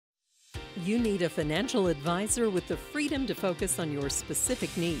You need a financial advisor with the freedom to focus on your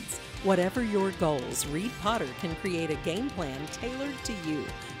specific needs. Whatever your goals, Reed Potter can create a game plan tailored to you.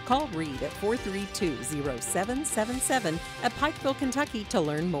 Call Reed at 432-0777 at Pikeville, Kentucky to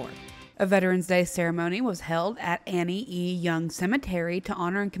learn more. A Veterans Day ceremony was held at Annie E. Young Cemetery to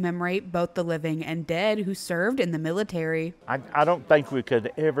honor and commemorate both the living and dead who served in the military. I don't think we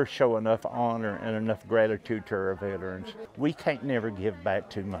could ever show enough honor and enough gratitude to our veterans. We can't never give back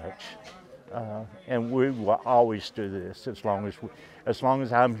too much. And we will always do this as long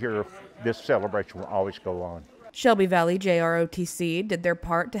as I'm here. This celebration will always go on. Shelby Valley JROTC did their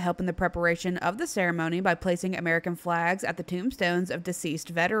part to help in the preparation of the ceremony by placing American flags at the tombstones of deceased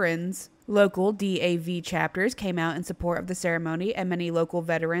veterans. Local DAV chapters came out in support of the ceremony, and many local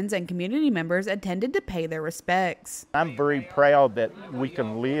veterans and community members attended to pay their respects. I'm very proud that we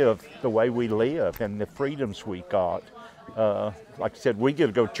can live the way we live and the freedoms we got. Like I said, we get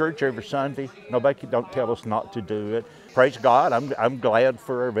to go to church every Sunday. Nobody don't tell us not to do it. Praise God, I'm glad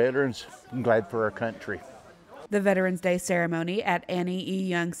for our veterans. I'm glad for our country. The Veterans Day ceremony at Annie E.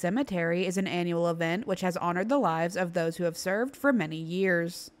 Young Cemetery is an annual event which has honored the lives of those who have served for many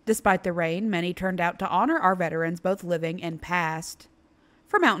years. Despite the rain, many turned out to honor our veterans, both living and past.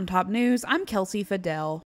 For Mountaintop News, I'm Kelsey Fidel.